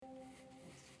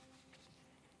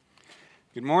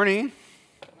Good morning.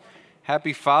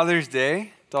 Happy Father's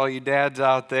Day to all you dads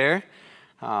out there.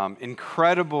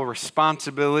 Incredible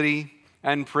responsibility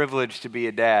and privilege to be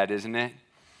a dad, isn't it?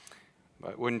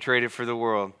 But wouldn't trade it for the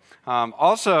world.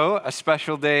 Also, a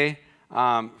special day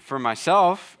for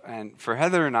myself and for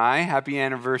Heather and I. Happy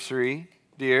anniversary,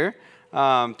 dear.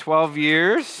 12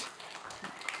 years.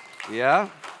 Yeah.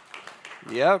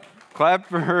 Yep. Clap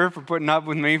for her for putting up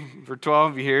with me for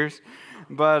 12 years.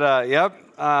 But,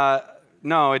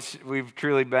 no, we've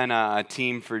truly been a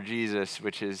team for Jesus,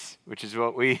 which is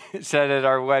what we said at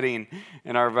our wedding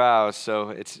and our vows. So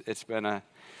it's been a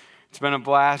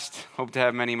blast. Hope to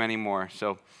have many, many more.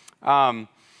 So, all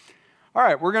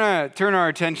right, we're gonna turn our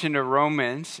attention to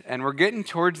Romans, and we're getting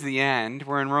towards the end.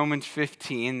 We're in Romans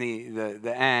 15,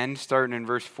 the end, starting in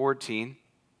verse 14.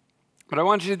 But I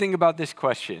want you to think about this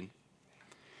question: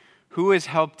 who has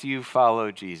helped you follow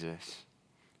Jesus?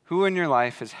 Who in your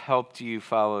life has helped you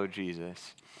follow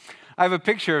Jesus? I have a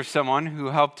picture of someone who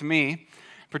helped me,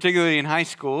 particularly in high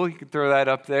school. You could throw that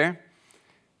up there.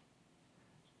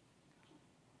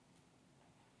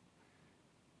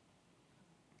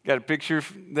 Got a picture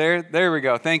there? There we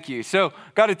go. Thank you. So,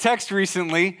 got a text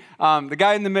recently. The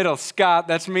guy in the middle, Scott,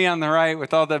 that's me on the right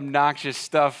with all the obnoxious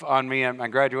stuff on me at my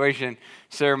graduation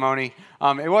ceremony.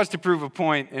 It was to prove a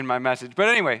point in my message. But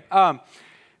anyway,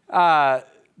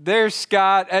 there's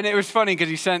Scott, and it was funny because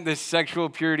he sent this sexual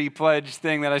purity pledge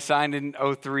thing that I signed in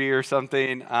 2003 or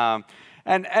something, and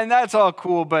that's all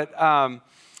cool, but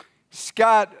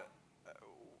Scott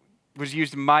was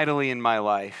used mightily in my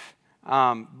life.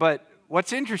 But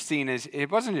what's interesting is it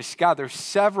wasn't just Scott. There's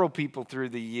several people through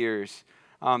the years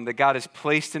that God has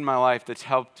placed in my life that's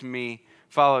helped me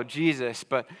follow Jesus,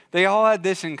 but they all had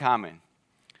this in common.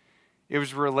 It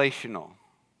was relational.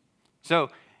 So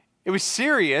it was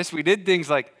serious. We did things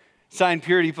like sign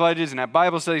purity pledges and have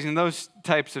Bible studies and those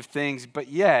types of things, but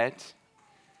yet,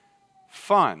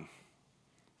 fun.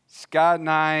 Scott and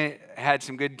I had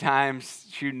some good times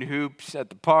shooting hoops at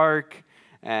the park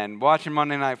and watching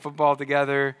Monday Night Football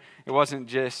together. It wasn't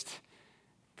just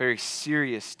very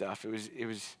serious stuff. It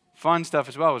was fun stuff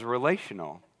as well. It was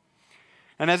relational.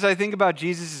 And as I think about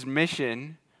Jesus'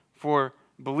 mission for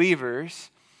believers,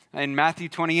 in Matthew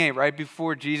 28, right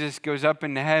before Jesus goes up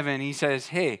into heaven, he says,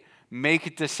 hey,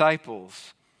 make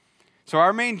disciples. So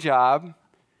our main job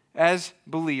as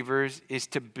believers is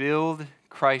to build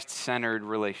Christ-centered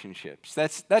relationships.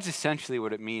 That's essentially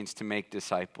what it means to make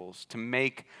disciples, to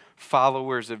make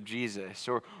followers of Jesus,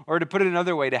 or to put it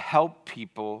another way, to help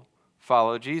people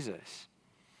follow Jesus.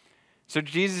 So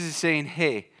Jesus is saying,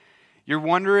 hey, you're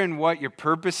wondering what your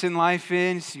purpose in life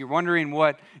is. You're wondering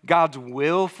what God's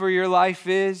will for your life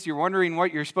is. You're wondering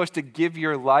what you're supposed to give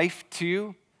your life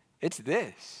to. It's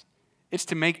this. It's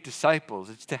to make disciples.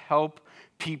 It's to help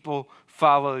people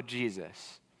follow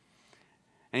Jesus.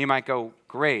 And you might go,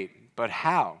 great, but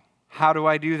how? How do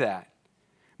I do that?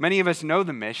 Many of us know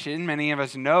the mission. Many of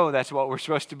us know that's what we're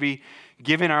supposed to be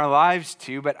giving our lives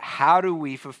to, but how do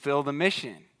we fulfill the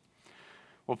mission?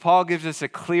 Well, Paul gives us a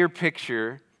clear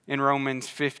picture in Romans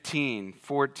 15,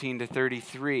 14 to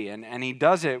 33. And he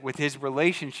does it with his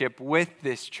relationship with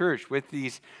this church, with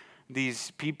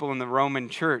these people in the Roman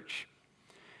church.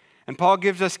 And Paul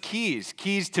gives us keys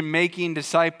to making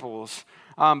disciples.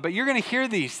 But you're going to hear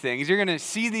these things. You're going to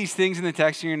see these things in the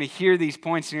text. You're going to hear these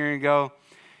points, and you're going to go,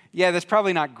 yeah, that's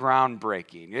probably not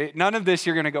groundbreaking. None of this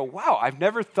you're going to go, wow, I've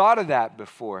never thought of that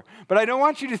before. But I don't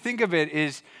want you to think of it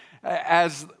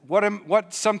as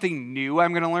what's something new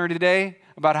I'm going to learn today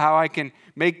about how I can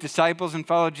make disciples and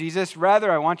follow Jesus.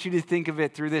 Rather, I want you to think of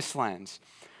it through this lens.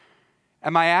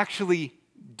 Am I actually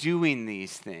doing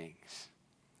these things?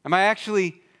 Am I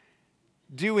actually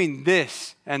doing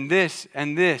this and this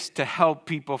and this to help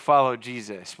people follow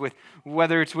Jesus?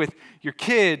 Whether it's with your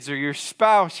kids or your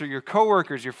spouse or your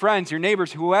coworkers, your friends, your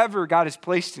neighbors, whoever God has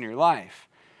placed in your life.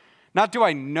 Not do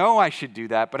I know I should do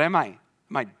that, but am I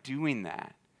doing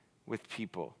that with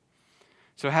people?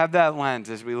 So have that lens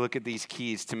as we look at these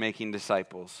keys to making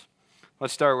disciples.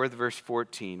 Let's start with verse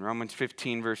 14, Romans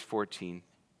 15, verse 14.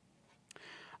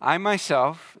 I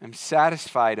myself am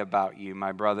satisfied about you,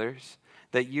 my brothers,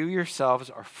 that you yourselves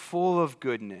are full of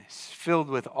goodness, filled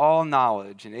with all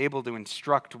knowledge, and able to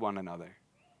instruct one another.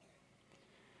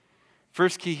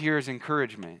 First key here is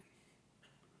encouragement.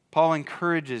 Paul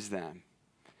encourages them.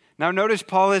 Now notice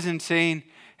Paul isn't saying,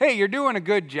 hey, you're doing a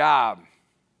good job.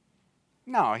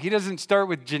 No, he doesn't start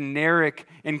with generic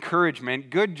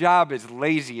encouragement. Good job is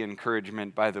lazy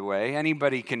encouragement, by the way.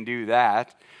 Anybody can do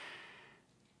that.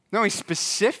 No, he's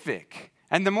specific.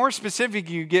 And the more specific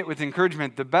you get with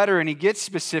encouragement, the better. And he gets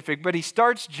specific, but he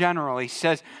starts general. He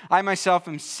says, I myself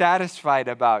am satisfied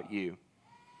about you.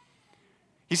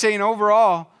 He's saying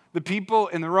overall, the people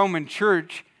in the Roman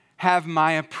church have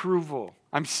my approval.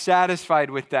 I'm satisfied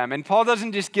with them. And Paul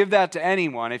doesn't just give that to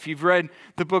anyone. If you've read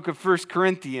the book of 1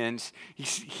 Corinthians,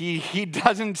 he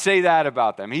doesn't say that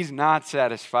about them. He's not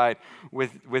satisfied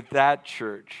with that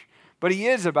church. But he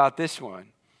is about this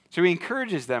one. So he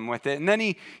encourages them with it. And then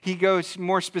he goes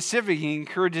more specific. He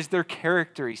encourages their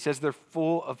character. He says they're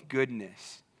full of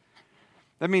goodness.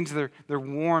 That means they're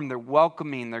warm, they're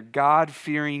welcoming, they're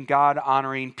God-fearing,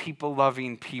 God-honoring,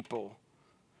 people-loving people.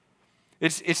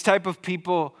 It's the type of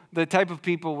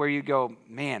people where you go,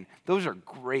 man, those are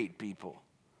great people.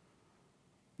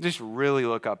 Just really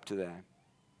look up to them.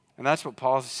 And that's what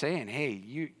Paul's saying. Hey,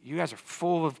 you guys are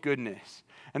full of goodness.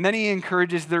 And then he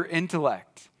encourages their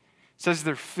intellect. He says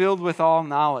they're filled with all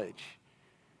knowledge.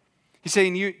 He's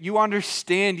saying you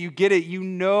understand, you get it, you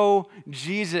know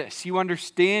Jesus. You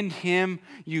understand him,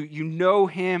 you know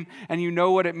him, and you know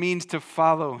what it means to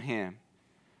follow him.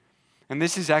 And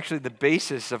this is actually the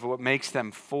basis of what makes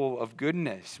them full of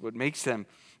goodness. What makes them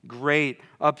great,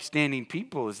 upstanding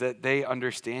people is that they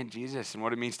understand Jesus and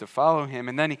what it means to follow him.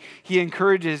 And then he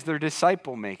encourages their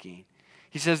disciple making.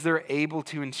 He says they're able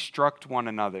to instruct one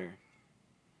another.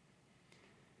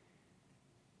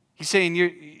 He's saying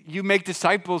you make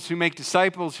disciples who make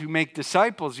disciples who make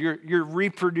disciples. You're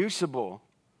reproducible.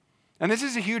 And this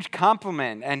is a huge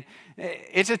compliment, and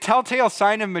it's a telltale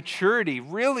sign of maturity,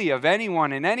 really, of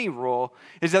anyone in any role,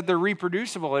 is that they're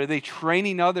reproducible. Are they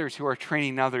training others who are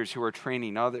training others who are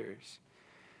training others?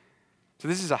 So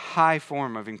this is a high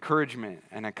form of encouragement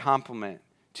and a compliment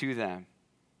to them.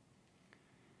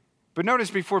 But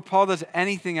notice before Paul does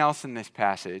anything else in this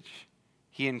passage,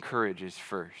 he encourages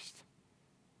first.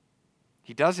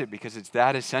 He does it because it's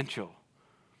that essential.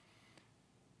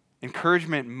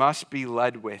 Encouragement must be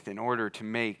led with in order to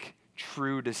make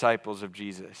true disciples of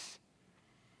Jesus.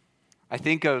 I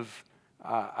think of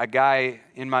a guy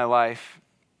in my life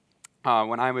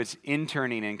when I was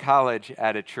interning in college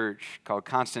at a church called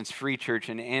Constance Free Church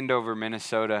in Andover,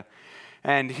 Minnesota.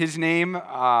 And his name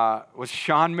was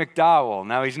Sean McDowell.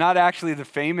 Now, he's not actually the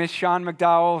famous Sean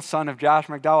McDowell, son of Josh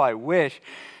McDowell, I wish.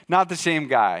 Not the same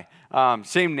guy.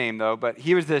 Same name, though, but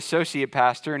he was the associate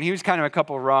pastor, and he was kind of a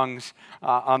couple rungs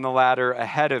on the ladder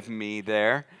ahead of me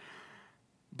there.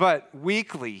 But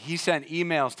weekly, he sent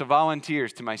emails to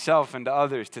volunteers, to myself and to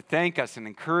others, to thank us and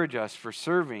encourage us for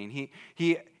serving.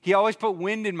 He always put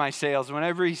wind in my sails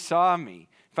whenever he saw me.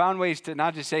 Found ways to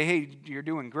not just say, hey, you're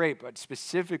doing great, but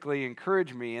specifically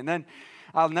encourage me. And then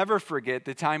I'll never forget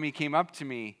the time he came up to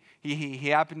me. He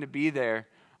happened to be there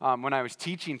when I was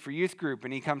teaching for youth group,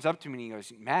 and he comes up to me and he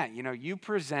goes, Matt, you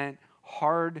present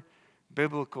hard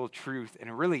biblical truth in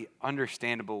a really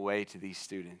understandable way to these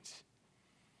students.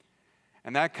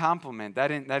 And that compliment,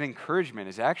 that encouragement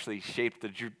has actually shaped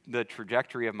the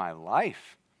trajectory of my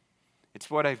life. It's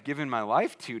what I've given my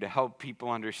life to help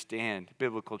people understand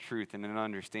biblical truth in an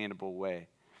understandable way.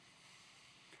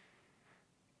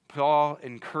 Paul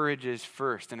encourages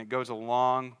first, and it goes a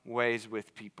long ways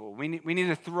with people. We need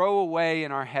to throw away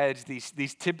in our heads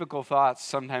these typical thoughts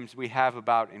sometimes we have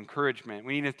about encouragement.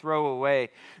 We need to throw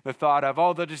away the thought of,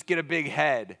 they'll just get a big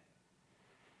head.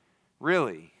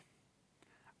 Really,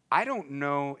 I don't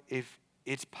know if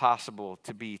it's possible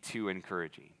to be too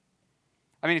encouraging.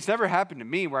 I mean, it's never happened to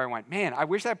me where I went, man, I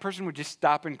wish that person would just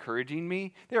stop encouraging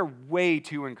me. They're way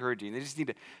too encouraging. They just need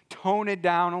to tone it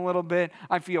down a little bit.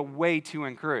 I feel way too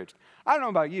encouraged. I don't know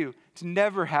about you. It's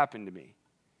never happened to me.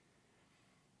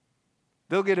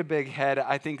 They'll get a big head.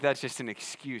 I think that's just an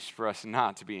excuse for us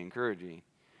not to be encouraging.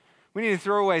 We need to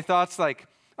throw away thoughts like,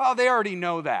 they already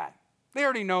know that. They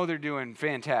already know they're doing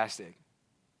fantastic.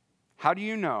 How do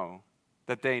you know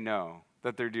that they know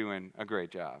that they're doing a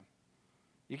great job?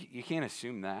 You can't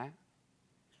assume that.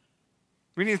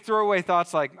 We need to throw away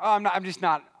thoughts like, I'm just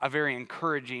not a very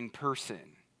encouraging person.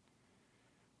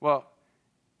 Well,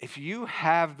 if you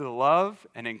have the love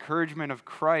and encouragement of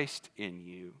Christ in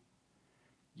you,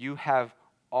 you have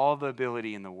all the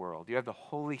ability in the world. You have the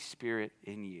Holy Spirit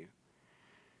in you.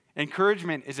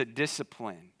 Encouragement is a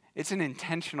discipline. It's an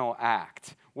intentional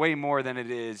act, way more than it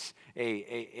is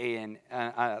an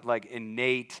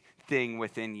innate thing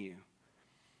within you.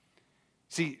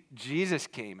 See, Jesus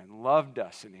came and loved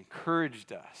us and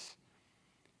encouraged us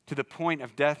to the point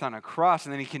of death on a cross,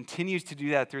 and then he continues to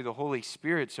do that through the Holy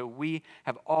Spirit, so we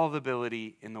have all the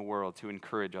ability in the world to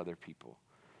encourage other people.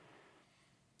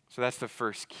 So that's the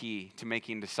first key to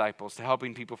making disciples, to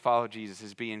helping people follow Jesus,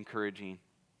 is be encouraging.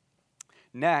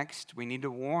 Next, we need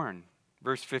to warn.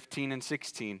 Verse 15 and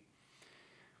 16.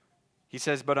 He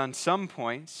says, "But on some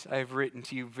points I have written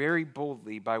to you very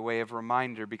boldly by way of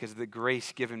reminder, because of the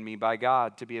grace given me by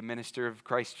God to be a minister of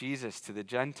Christ Jesus to the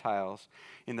Gentiles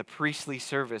in the priestly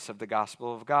service of the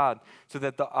gospel of God, so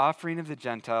that the offering of the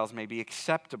Gentiles may be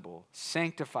acceptable,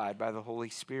 sanctified by the Holy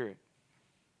Spirit."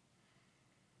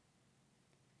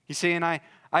 He's saying, I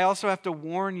also have to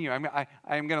warn you. I'm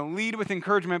going to lead with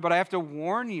encouragement, but I have to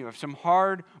warn you of some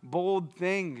hard, bold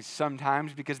things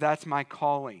sometimes, because that's my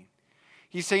calling.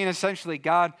 He's saying essentially,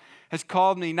 God has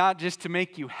called me not just to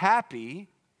make you happy,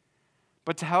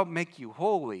 but to help make you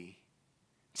holy.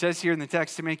 It says here in the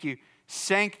text to make you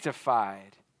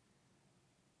sanctified.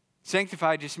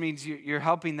 Sanctified just means you're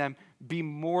helping them be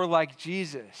more like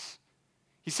Jesus.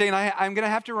 He's saying, I'm going to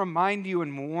have to remind you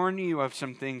and warn you of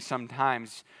some things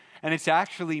sometimes, and it's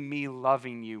actually me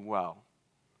loving you well.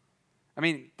 I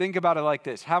mean, think about it like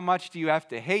this. How much do you have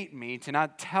to hate me to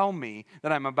not tell me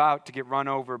that I'm about to get run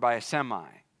over by a semi?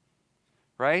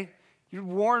 Right? You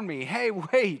warn me, hey,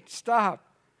 wait, stop.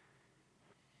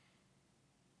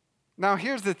 Now,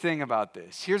 here's the thing about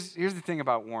this. Here's the thing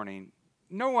about warning.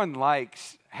 No one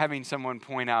likes having someone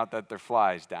point out that their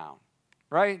fly is down,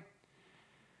 right?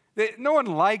 No one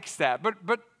likes that,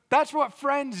 but that's what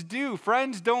friends do.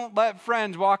 Friends don't let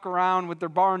friends walk around with their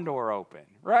barn door open,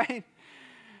 right?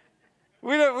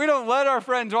 We don't let our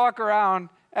friends walk around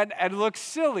and look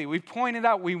silly. We point it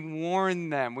out. We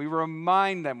warn them. We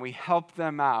remind them. We help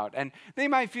them out. And they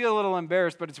might feel a little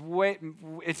embarrassed, but it's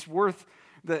worth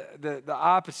the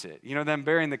opposite. You know, them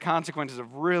bearing the consequences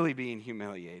of really being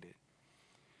humiliated.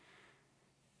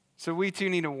 So we too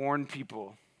need to warn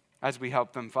people as we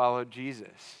help them follow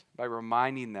Jesus by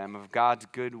reminding them of God's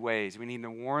good ways. We need to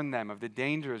warn them of the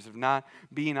dangers of not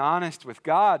being honest with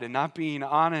God and not being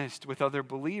honest with other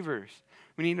believers.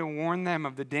 We need to warn them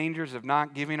of the dangers of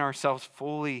not giving ourselves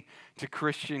fully to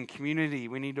Christian community.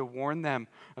 We need to warn them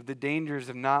of the dangers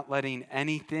of not letting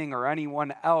anything or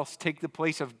anyone else take the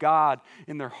place of God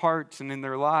in their hearts and in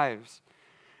their lives.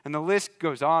 And the list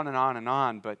goes on and on and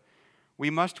on, but we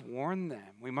must warn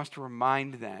them. We must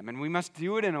remind them. And we must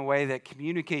do it in a way that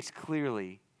communicates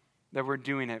clearly that we're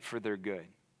doing it for their good.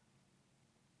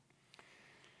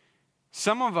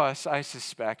 Some of us, I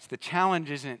suspect, the challenge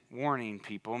isn't warning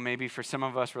people. Maybe for some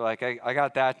of us, we're like, I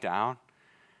got that down.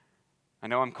 I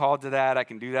know I'm called to that. I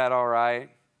can do that all right.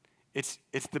 It's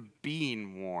the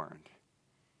being warned.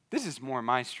 This is more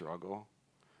my struggle.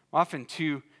 I'm often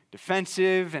too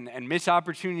defensive and miss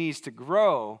opportunities to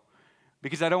grow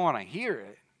because I don't want to hear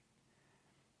it.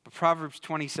 But Proverbs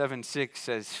 27:6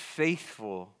 says,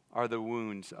 "Faithful are the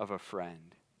wounds of a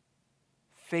friend."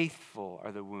 Faithful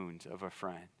are the wounds of a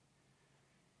friend.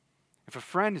 If a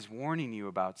friend is warning you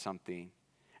about something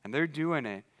and they're doing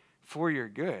it for your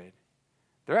good,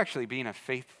 they're actually being a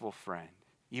faithful friend,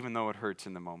 even though it hurts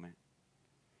in the moment.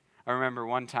 I remember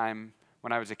one time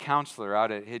when I was a counselor out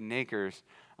at Hidden Acres,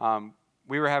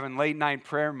 we were having late night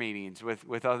prayer meetings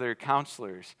with other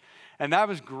counselors. And that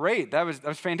was great. That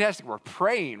was fantastic. We're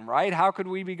praying, right? How could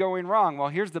we be going wrong? Well,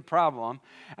 here's the problem.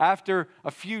 After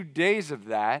a few days of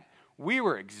that, we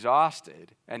were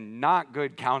exhausted and not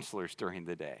good counselors during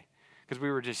the day because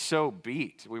we were just so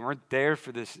beat. We weren't there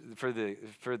for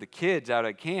the kids out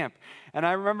at camp. And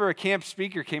I remember a camp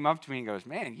speaker came up to me and goes,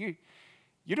 "Man, you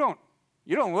don't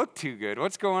look too good.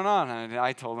 What's going on?" And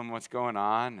I told him what's going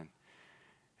on.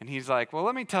 And he's like, "Well,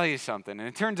 let me tell you something." And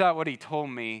it turns out what he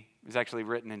told me was actually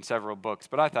written in several books,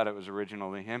 but I thought it was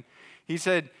original to him. He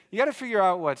said, "You got to figure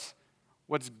out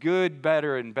what's good,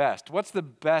 better, and best. What's the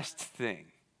best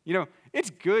thing? You know,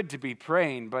 it's good to be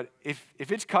praying, but if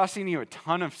it's costing you a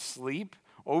ton of sleep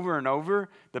over and over,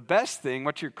 the best thing,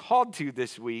 what you're called to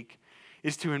this week,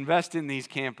 is to invest in these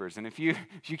campers. And if you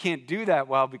can't do that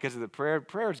well because of the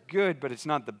prayer is good, but it's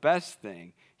not the best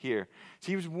thing here." So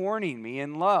he was warning me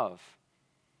in love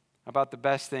about the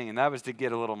best thing, and that was to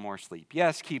get a little more sleep.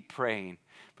 Yes, keep praying,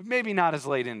 but maybe not as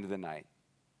late into the night.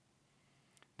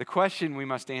 The question we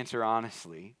must answer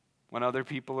honestly when other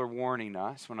people are warning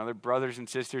us, when other brothers and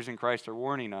sisters in Christ are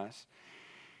warning us,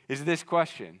 is this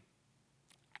question: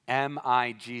 am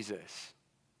I Jesus?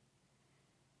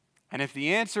 And if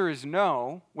the answer is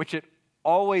no, which it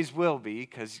always will be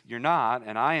because you're not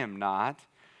and I am not,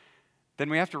 then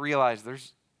we have to realize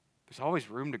there's always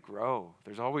room to grow.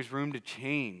 There's always room to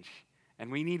change. And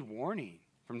we need warning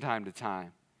from time to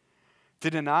time. To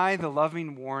deny the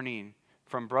loving warning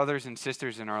from brothers and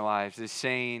sisters in our lives is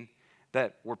saying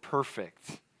that we're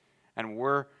perfect and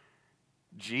we're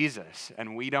Jesus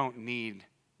and we don't need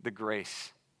the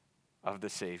grace of the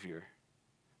Savior.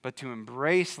 But to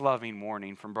embrace loving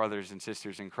mourning from brothers and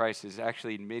sisters in Christ is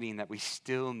actually admitting that we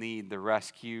still need the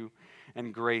rescue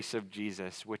and grace of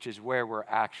Jesus, which is where we're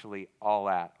actually all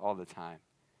at all the time.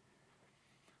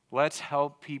 Let's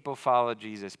help people follow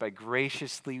Jesus by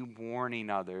graciously warning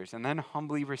others and then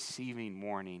humbly receiving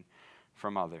warning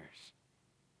from others.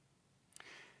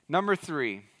 Number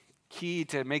 3, key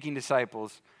to making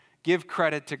disciples, give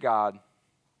credit to God.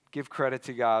 Give credit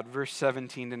to God. Verse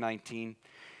 17 to 19.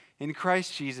 In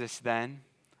Christ Jesus, then,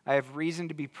 I have reason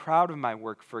to be proud of my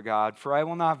work for God, for I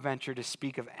will not venture to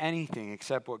speak of anything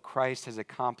except what Christ has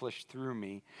accomplished through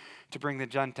me to bring the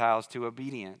Gentiles to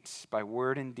obedience by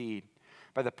word and deed,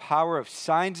 by the power of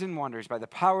signs and wonders, by the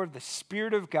power of the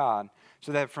Spirit of God,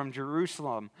 so that from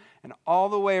Jerusalem and all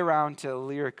the way around to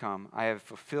Illyricum, I have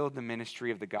fulfilled the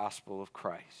ministry of the gospel of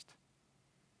Christ.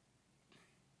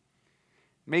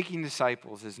 Making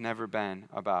disciples has never been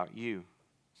about you.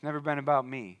 It's never been about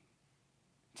me.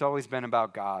 It's always been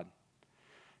about God.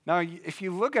 Now, if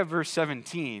you look at verse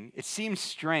 17, it seems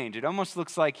strange. It almost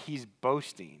looks like he's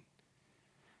boasting.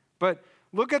 But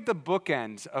look at the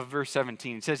bookends of verse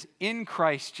 17. It says, in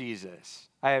Christ Jesus,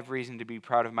 I have reason to be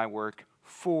proud of my work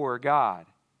for God.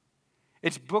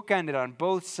 It's bookended on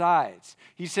both sides.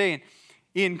 He's saying,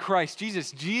 in Christ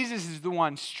Jesus, Jesus is the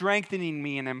one strengthening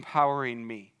me and empowering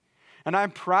me. And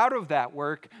I'm proud of that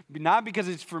work, not because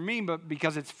it's for me, but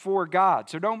because it's for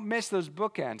God. So don't miss those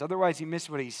bookends. Otherwise, you miss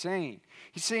what he's saying.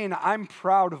 He's saying, I'm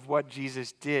proud of what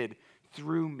Jesus did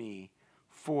through me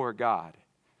for God.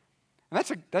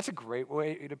 And that's a great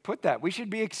way to put that. We should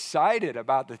be excited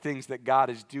about the things that God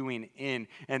is doing in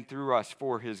and through us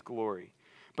for his glory.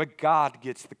 But God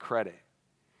gets the credit.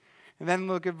 And then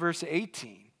look at verse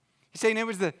 18. He's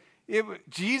saying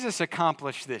Jesus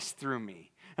accomplished this through me.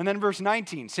 And then verse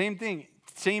 19, same thing,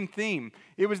 same theme.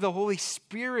 It was the Holy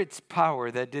Spirit's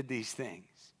power that did these things.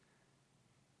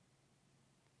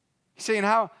 He's saying,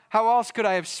 how else could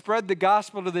I have spread the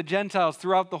gospel to the Gentiles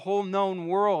throughout the whole known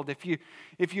world? If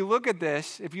you look at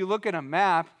this, if you look at a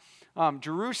map,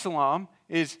 Jerusalem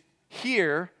is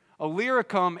here.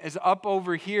 Illyricum is up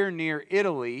over here near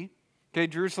Italy. Okay,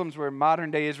 Jerusalem's where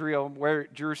modern-day Israel, where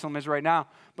Jerusalem is right now.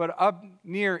 But up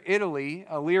near Italy,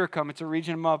 Illyricum, it's a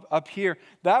region up here.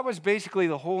 That was basically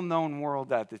the whole known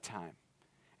world at the time.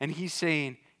 And he's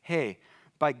saying, hey,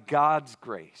 by God's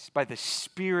grace, by the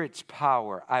Spirit's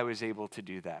power, I was able to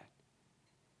do that.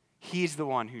 He's the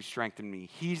one who strengthened me.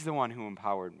 He's the one who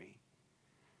empowered me.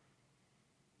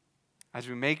 As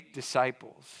we make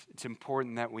disciples, it's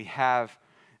important that we have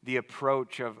the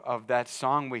approach of that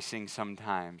song we sing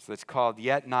sometimes that's called,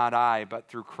 Yet Not I, but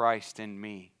Through Christ in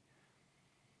Me.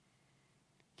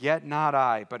 Yet not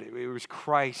I, but it was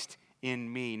Christ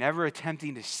in me. Never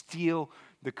attempting to steal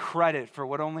the credit for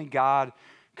what only God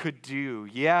could do.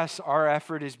 Yes, our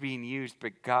effort is being used,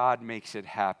 but God makes it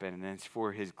happen, and it's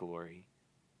for his glory.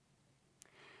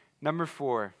 Number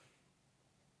 4,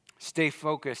 stay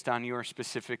focused on your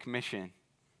specific mission.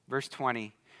 Verse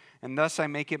 20. And thus I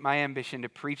make it my ambition to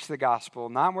preach the gospel,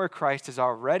 not where Christ has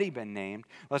already been named,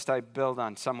 lest I build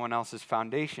on someone else's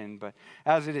foundation, but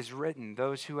as it is written,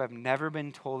 those who have never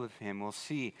been told of him will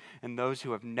see, and those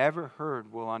who have never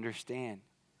heard will understand.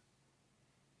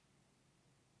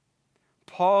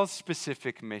 Paul's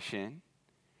specific mission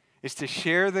is to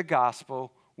share the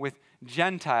gospel with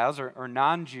Gentiles or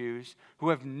non-Jews who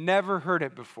have never heard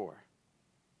it before.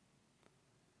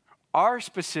 Our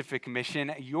specific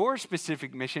mission, your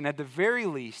specific mission, at the very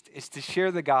least, is to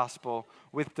share the gospel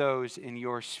with those in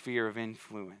your sphere of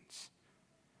influence,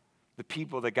 the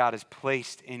people that God has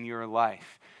placed in your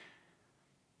life.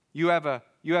 You have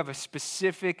a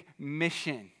specific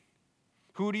mission.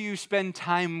 Who do you spend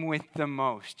time with the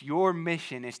most? Your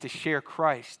mission is to share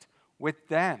Christ with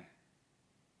them.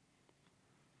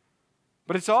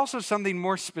 But it's also something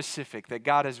more specific that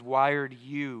God has wired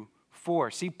you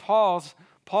for. See, Paul's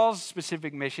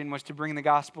specific mission was to bring the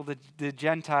gospel to the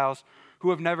Gentiles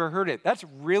who have never heard it. That's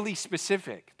really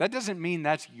specific. That doesn't mean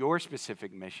that's your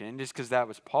specific mission just because that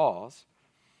was Paul's.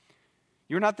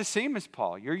 You're not the same as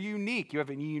Paul. You're unique. You have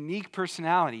a unique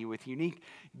personality with unique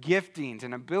giftings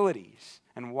and abilities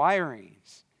and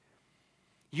wirings.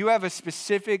 You have a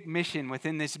specific mission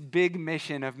within this big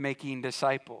mission of making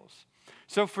disciples.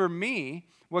 So for me,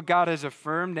 what God has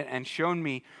affirmed and shown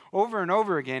me over and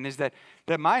over again is that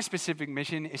my specific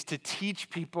mission is to teach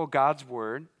people God's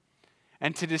word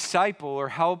and to disciple or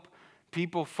help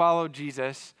people follow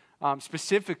Jesus,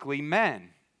 specifically men.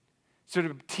 So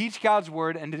to teach God's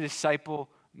word and to disciple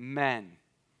men.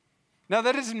 Now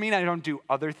that doesn't mean I don't do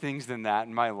other things than that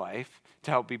in my life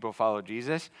to help people follow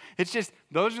Jesus. It's just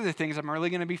those are the things I'm really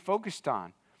going to be focused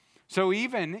on. So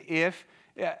even if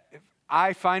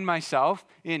I find myself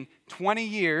in 20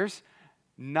 years,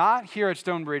 not here at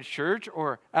Stonebridge Church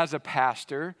or as a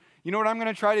pastor, you know what I'm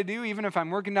going to try to do, even if I'm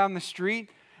working down the street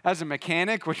as a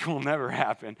mechanic, which will never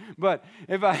happen. But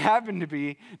if I happen to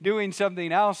be doing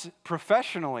something else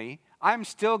professionally, I'm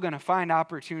still going to find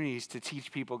opportunities to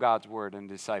teach people God's word and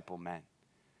disciple men,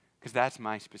 because that's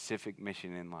my specific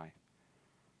mission in life.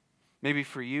 Maybe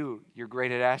for you, you're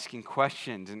great at asking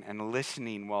questions and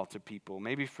listening well to people.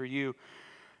 Maybe for you,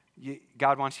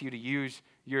 God wants you to use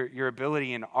your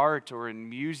ability in art or in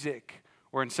music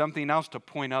or in something else to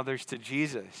point others to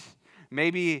Jesus.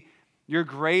 Maybe you're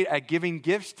great at giving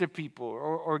gifts to people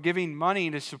or giving money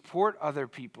to support other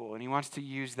people, and he wants to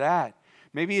use that.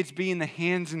 Maybe it's being the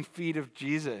hands and feet of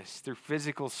Jesus through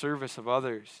physical service of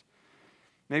others.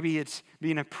 Maybe it's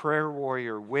being a prayer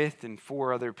warrior with and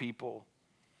for other people.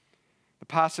 The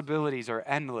possibilities are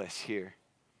endless here.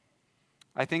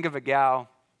 I think of a gal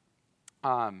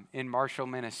in Marshall,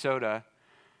 Minnesota,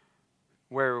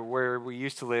 where we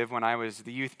used to live when I was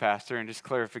the youth pastor. And just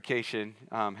clarification,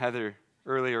 Heather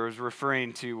earlier was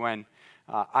referring to when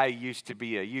I used to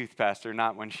be a youth pastor,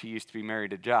 not when she used to be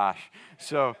married to Josh.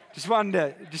 So just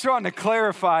wanted to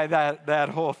clarify that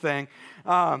whole thing.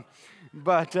 Yeah.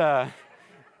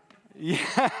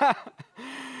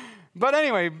 But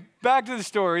anyway, back to the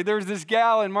story. There was this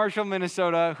gal in Marshall,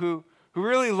 Minnesota who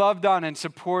really loved on and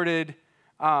supported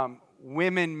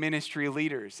women ministry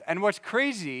leaders. And what's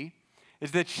crazy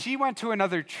is that she went to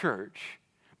another church,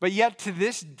 but yet to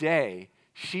this day,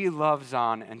 she loves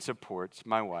on and supports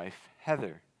my wife,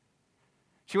 Heather.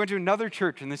 She went to another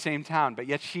church in the same town, but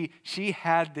yet she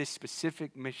had this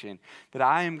specific mission that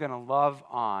I am going to love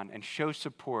on and show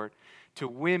support to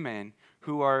women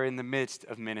who are in the midst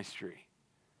of ministry.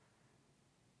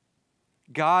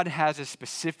 God has a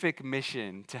specific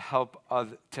mission to help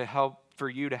for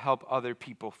you to help other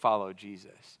people follow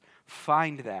Jesus.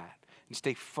 Find that and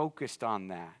stay focused on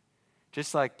that,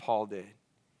 just like Paul did.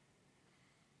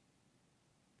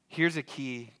 Here's a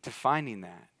key to finding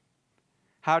that.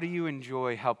 How do you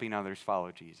enjoy helping others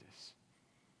follow Jesus?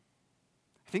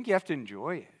 I think you have to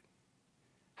enjoy it.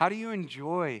 How do you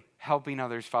enjoy helping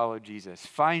others follow Jesus?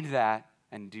 Find that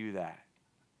and do that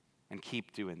and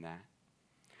keep doing that.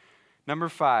 Number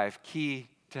 5, key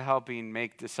to helping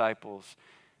make disciples.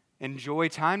 Enjoy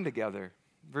time together.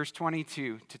 Verse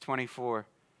 22 to 24.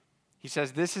 He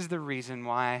says, "This is the reason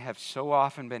why I have so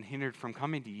often been hindered from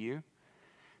coming to you.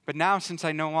 But now, since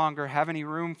I no longer have any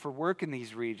room for work in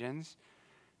these regions,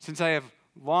 since I have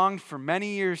longed for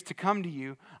many years to come to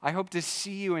you, I hope to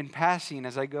see you in passing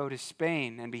as I go to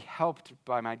Spain and be helped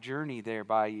by my journey there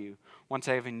by you, once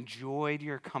I have enjoyed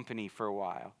your company for a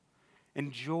while."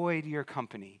 Enjoyed your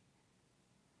company.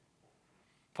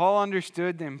 Paul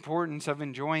understood the importance of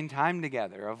enjoying time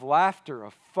together, of laughter,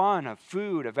 of fun, of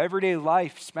food, of everyday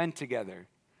life spent together.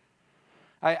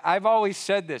 I've always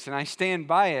said this, and I stand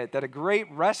by it, that a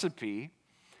great recipe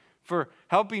for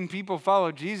helping people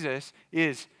follow Jesus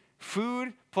is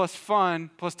food plus fun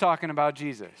plus talking about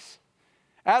Jesus.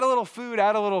 Add a little food,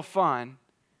 add a little fun,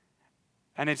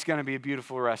 and it's going to be a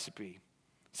beautiful recipe.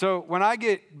 So when I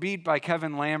get beat by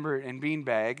Kevin Lambert and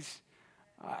beanbags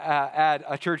at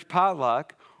a church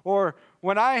potluck, or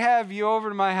when I have you over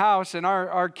to my house and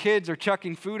our kids are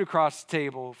chucking food across the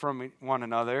table from one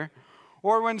another,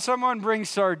 or when someone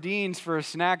brings sardines for a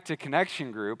snack to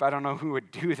Connection Group, I don't know who would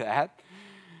do that.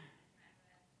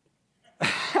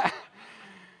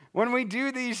 When we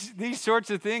do these sorts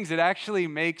of things, it actually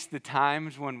makes the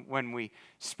times when we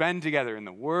spend together in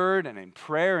the Word and in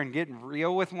prayer and getting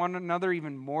real with one another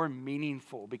even more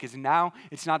meaningful, because now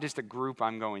it's not just a group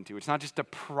I'm going to. It's not just a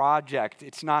project.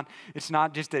 It's not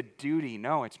just a duty.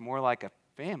 No, it's more like a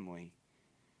family.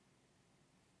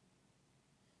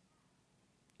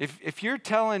 If you're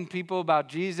telling people about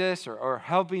Jesus or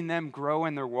helping them grow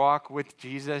in their walk with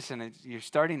Jesus, and you're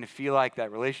starting to feel like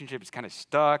that relationship is kind of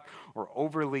stuck or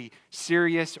overly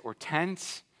serious or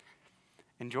tense,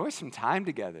 enjoy some time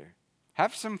together.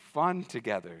 Have some fun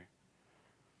together.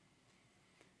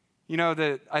 You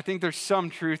know, I think there's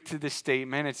some truth to this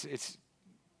statement. It's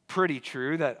pretty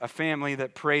true that a family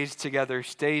that prays together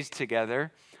stays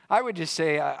together. I would just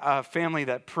say a family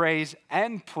that prays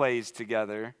and plays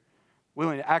together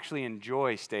will actually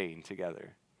enjoy staying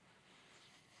together.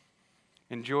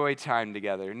 Enjoy time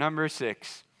together. Number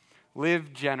 6,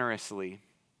 live generously.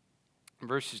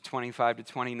 Verses 25 to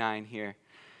 29 here.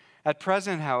 "At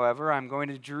present, however, I'm going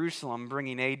to Jerusalem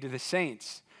bringing aid to the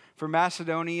saints. For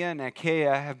Macedonia and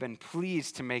Achaia have been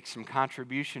pleased to make some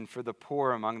contribution for the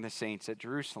poor among the saints at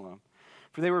Jerusalem.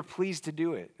 For they were pleased to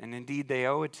do it, and indeed they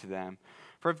owe it to them.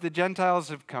 For if the Gentiles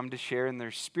have come to share in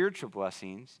their spiritual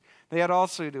blessings, they ought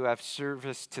also to have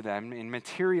service to them in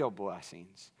material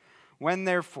blessings. When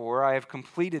therefore I have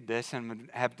completed this and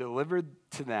have delivered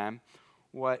to them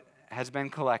what has been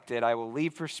collected, I will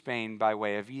leave for Spain by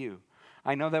way of you.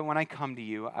 I know that when I come to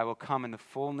you, I will come in the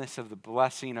fullness of the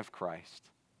blessing of Christ.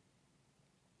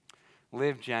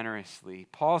 Live generously.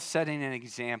 Paul's setting an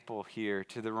example here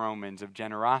to the Romans of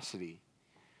generosity.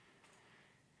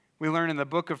 We learn in the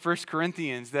book of 1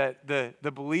 Corinthians that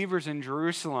the believers in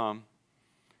Jerusalem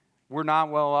were not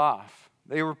well off.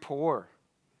 They were poor.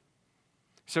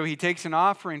 So he takes an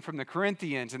offering from the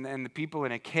Corinthians and the people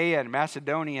in Achaia and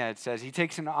Macedonia, it says. He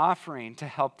takes an offering to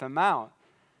help them out.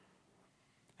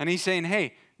 And he's saying,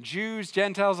 hey, Jews,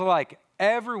 Gentiles alike,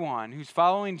 everyone who's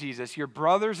following Jesus, you're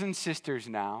brothers and sisters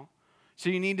now.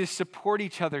 So you need to support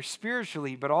each other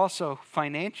spiritually, but also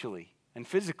financially and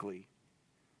physically.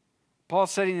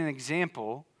 Paul's setting an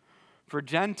example for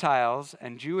Gentiles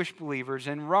and Jewish believers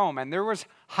in Rome. And there was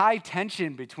high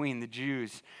tension between the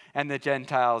Jews and the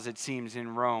Gentiles, it seems,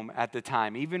 in Rome at the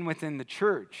time, even within the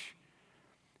church.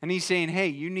 And he's saying, hey,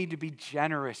 you need to be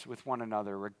generous with one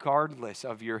another, regardless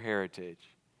of your heritage.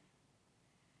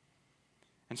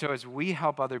 And so as we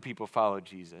help other people follow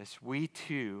Jesus, we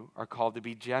too are called to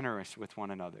be generous with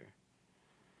one another.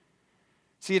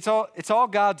 See, it's all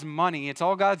God's money. It's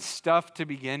all God's stuff to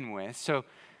begin with. So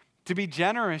to be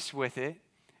generous with it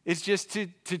is just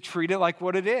to treat it like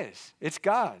what it is. It's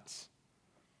God's.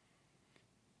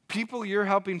 People you're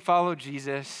helping follow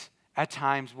Jesus at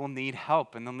times will need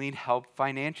help, and they'll need help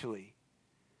financially.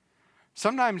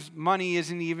 Sometimes money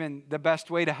isn't even the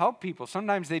best way to help people.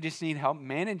 Sometimes they just need help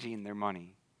managing their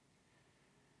money.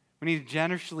 We need to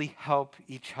generously help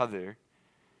each other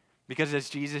because, as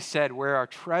Jesus said, where our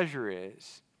treasure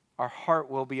is, our heart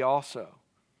will be also.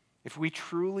 If we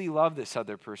truly love this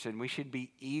other person, we should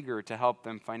be eager to help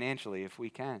them financially if we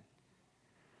can.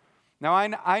 Now,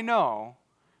 I know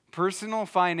personal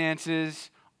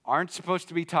finances aren't supposed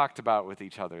to be talked about with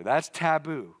each other. That's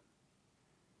taboo.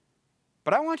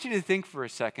 But I want you to think for a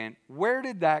second, where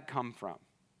did that come from?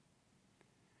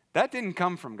 That didn't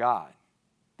come from God.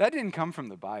 That didn't come from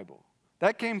the Bible.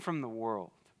 That came from the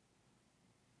world.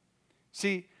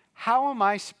 See, how am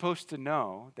I supposed to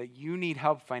know that you need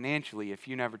help financially if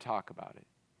you never talk about it?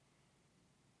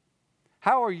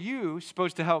 How are you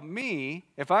supposed to help me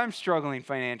if I'm struggling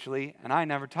financially and I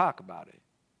never talk about it?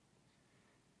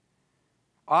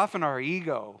 Often our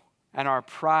ego and our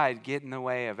pride get in the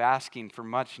way of asking for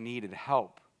much needed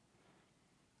help.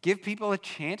 Give people a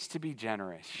chance to be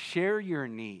generous. Share your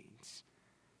needs.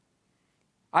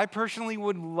 I personally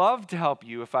would love to help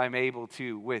you if I'm able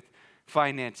to with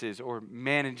finances or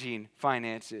managing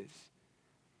finances.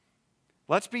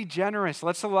 Let's be generous.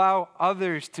 Let's allow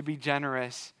others to be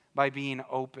generous by being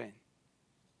open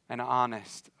and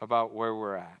honest about where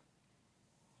we're at.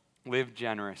 Live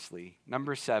generously.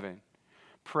 Number 7,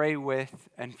 pray with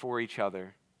and for each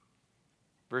other.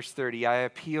 Verse 30, I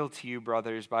appeal to you,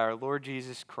 brothers, by our Lord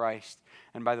Jesus Christ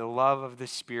and by the love of the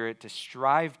Spirit, to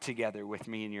strive together with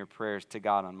me in your prayers to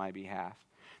God on my behalf,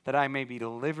 that I may be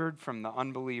delivered from the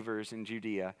unbelievers in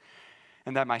Judea,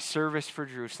 and that my service for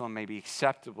Jerusalem may be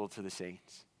acceptable to the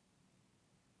saints.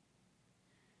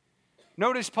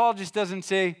 Notice Paul just doesn't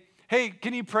say, hey,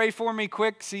 can you pray for me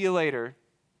quick? See you later.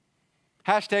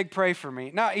 Hashtag pray for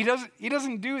me. No, he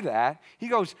doesn't do that. He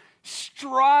goes,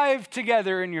 strive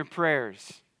together in your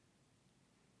prayers.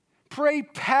 Pray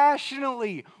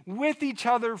passionately with each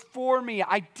other for me.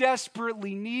 I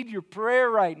desperately need your prayer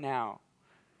right now.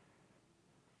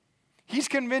 He's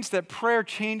convinced that prayer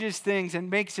changes things and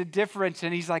makes a difference,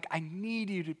 and he's like, I need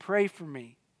you to pray for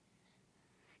me.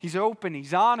 He's open.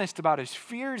 He's honest about his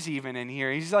fears even in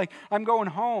here. He's like, I'm going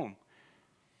home.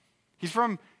 He's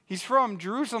from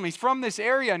Jerusalem. He's from this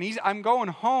area, and I'm going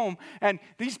home. And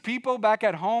these people back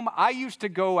at home, I used to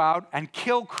go out and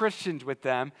kill Christians with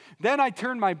them. Then I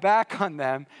turned my back on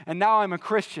them, and now I'm a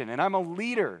Christian, and I'm a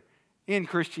leader in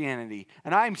Christianity.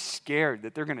 And I'm scared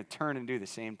that they're going to turn and do the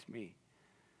same to me.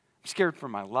 I'm scared for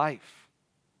my life.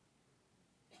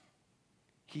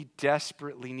 He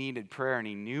desperately needed prayer, and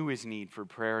he knew his need for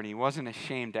prayer, and he wasn't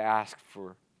ashamed to ask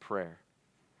for prayer.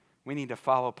 We need to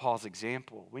follow Paul's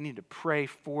example. We need to pray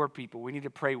for people. We need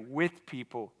to pray with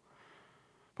people.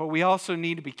 But we also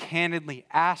need to be candidly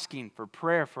asking for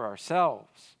prayer for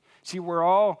ourselves. See, we're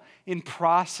all in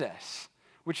process,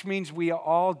 which means we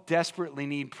all desperately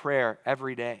need prayer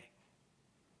every day.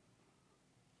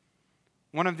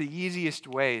 One of the easiest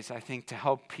ways, I think, to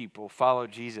help people follow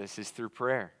Jesus is through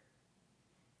prayer.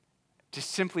 Just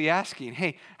simply asking,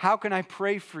 hey, how can I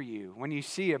pray for you when you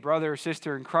see a brother or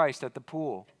sister in Christ at the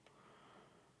pool?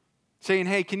 saying,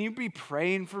 hey, can you be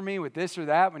praying for me with this or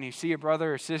that when you see a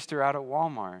brother or sister out at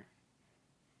Walmart?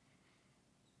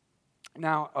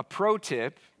 Now, a pro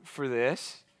tip for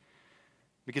this,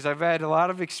 because I've had a lot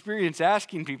of experience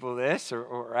asking people this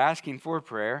or asking for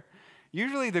prayer,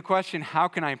 usually the question, how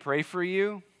can I pray for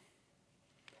you,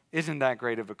 isn't that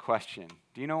great of a question.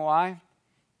 Do you know why?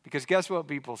 Because guess what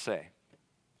people say?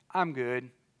 I'm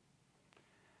good.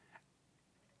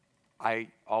 I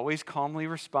always calmly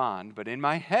respond, but in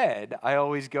my head, I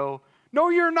always go, no,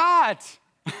 you're not,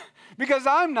 because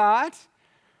I'm not.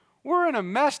 We're in a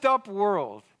messed up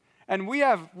world, and we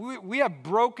have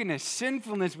brokenness,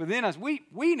 sinfulness within us. We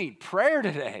need prayer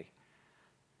today.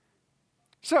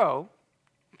 So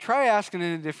try asking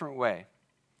in a different way.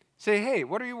 Say, hey,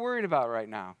 what are you worried about right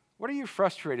now? What are you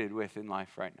frustrated with in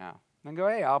life right now? And go,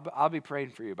 hey, I'll be praying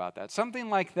for you about that.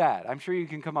 Something like that. I'm sure you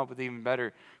can come up with even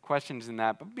better questions than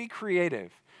that, but be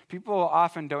creative. People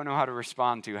often don't know how to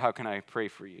respond to, how can I pray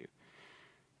for you?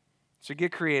 So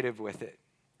get creative with it,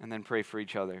 and then pray for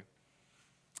each other.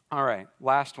 All right,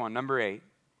 last one, number 8.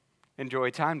 Enjoy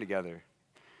time together.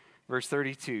 Verse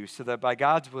 32, so that by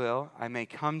God's will I may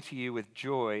come to you with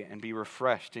joy and be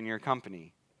refreshed in your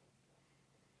company.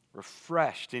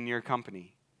 Refreshed in your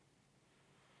company.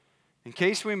 In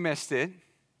case we missed it,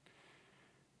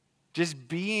 just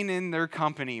being in their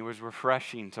company was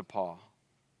refreshing to Paul.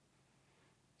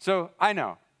 So I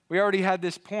know, we already had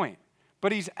this point,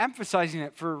 but he's emphasizing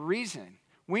it for a reason.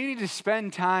 We need to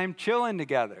spend time chilling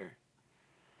together.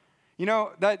 You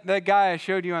know, that guy I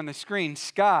showed you on the screen,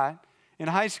 Scott, in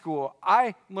high school,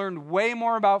 I learned way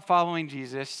more about following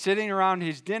Jesus sitting around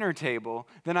his dinner table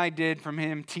than I did from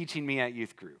him teaching me at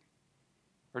youth group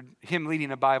or him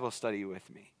leading a Bible study with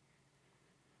me.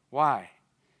 Why?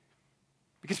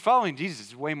 Because following Jesus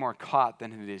is way more caught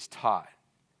than it is taught.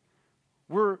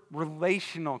 We're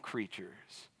relational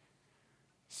creatures.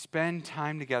 Spend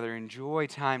time together, enjoy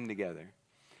time together.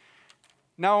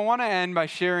 Now, I want to end by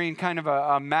sharing kind of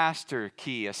a master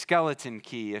key, a skeleton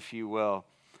key, if you will,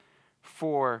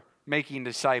 for making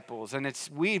disciples. And it's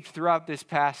weaved throughout this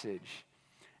passage.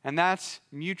 And that's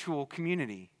mutual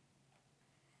community.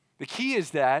 The key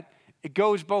is that it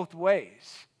goes both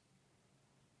ways.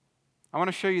 I want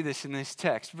to show you this in this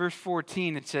text. Verse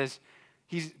 14, it says,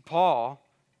 Paul,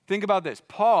 think about this.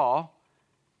 Paul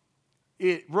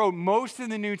wrote most of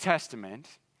the New Testament,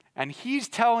 and he's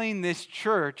telling this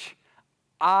church,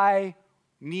 I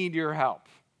need your help.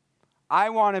 I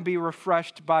want to be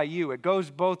refreshed by you. It goes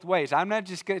both ways.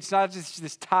 It's not just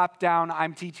this top-down,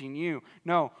 I'm teaching you.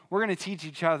 No, we're going to teach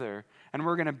each other, and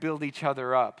we're going to build each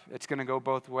other up. It's going to go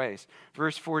both ways.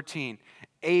 Verse 14,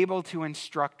 able to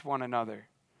instruct one another.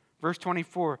 Verse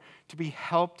 24, to be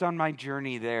helped on my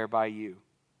journey there by you.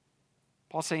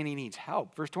 Paul's saying he needs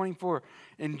help. Verse 24,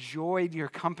 enjoyed your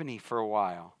company for a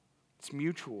while. It's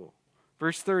mutual.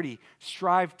 Verse 30,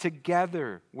 strive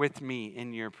together with me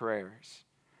in your prayers.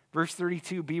 Verse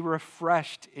 32, be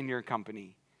refreshed in your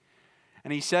company.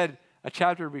 And he said a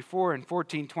chapter before in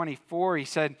 14:24, he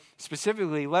said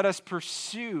specifically, let us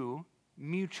pursue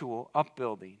mutual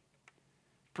upbuilding.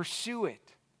 Pursue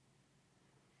it.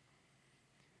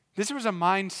 This was a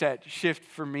mindset shift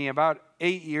for me about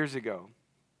 8 years ago.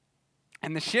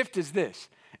 And the shift is this.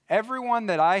 Everyone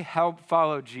that I help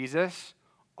follow Jesus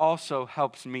also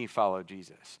helps me follow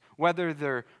Jesus, whether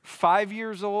they're 5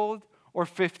 years old or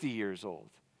 50 years old.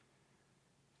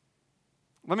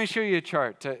 Let me show you a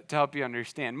chart to help you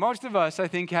understand. Most of us, I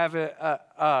think, have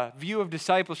a view of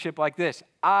discipleship like this.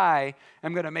 I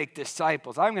am going to make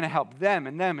disciples. I'm going to help them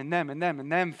and them and them and them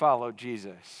and them follow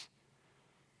Jesus.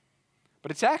 But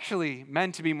it's actually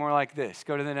meant to be more like this.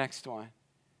 Go to the next one.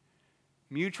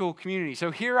 Mutual community.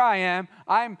 So here I am.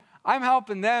 I'm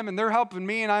helping them, and they're helping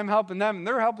me, and I'm helping them, and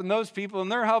they're helping those people,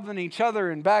 and they're helping each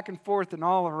other, and back and forth and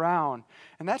all around.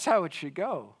 And that's how it should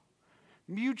go.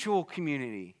 Mutual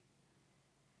community.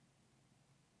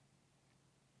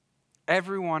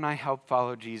 Everyone I help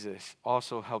follow Jesus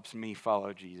also helps me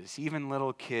follow Jesus. Even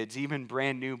little kids, even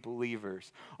brand new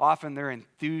believers. Often their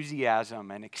enthusiasm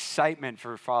and excitement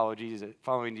for following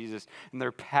Jesus, and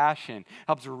their passion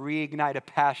helps reignite a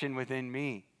passion within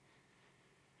me.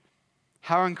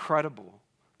 How incredible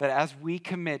that as we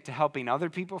commit to helping other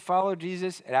people follow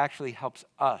Jesus, it actually helps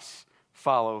us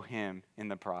follow him in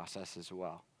the process as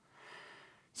well.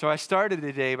 So I started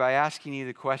today by asking you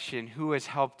the question, who has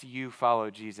helped you follow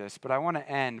Jesus? But I want to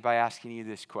end by asking you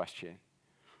this question.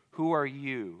 Who are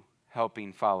you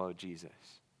helping follow Jesus?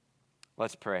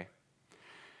 Let's pray.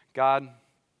 God,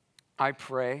 I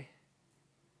pray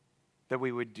that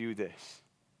we would do this,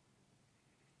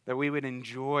 that we would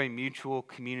enjoy mutual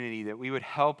community, that we would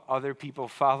help other people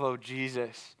follow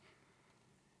Jesus.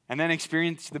 and then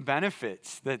experience the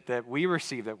benefits that we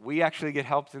receive, that we actually get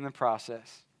helped in the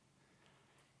process.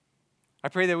 I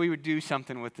pray that we would do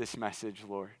something with this message,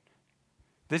 Lord.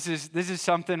 This is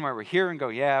something where we hear and go,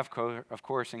 yeah, of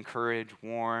course, encourage,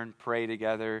 warn, pray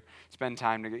together, spend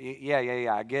time together.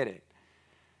 Yeah, I get it.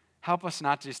 Help us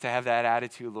not just to have that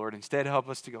attitude, Lord. Instead, help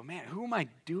us to go, man, who am I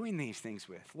doing these things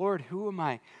with? Lord, who am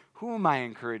I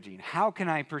encouraging? How can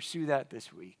I pursue that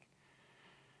this week?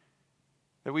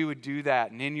 That we would do that,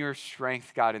 and in your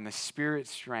strength, God, in the Spirit's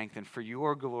strength, and for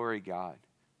your glory, God,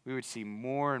 we would see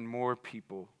more and more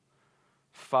people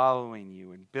following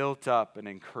you and built up and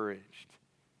encouraged.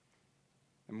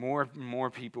 And more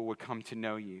people would come to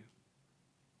know you.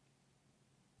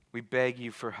 We beg you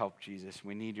for help, Jesus.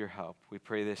 We need your help. We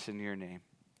pray this in your name.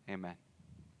 Amen.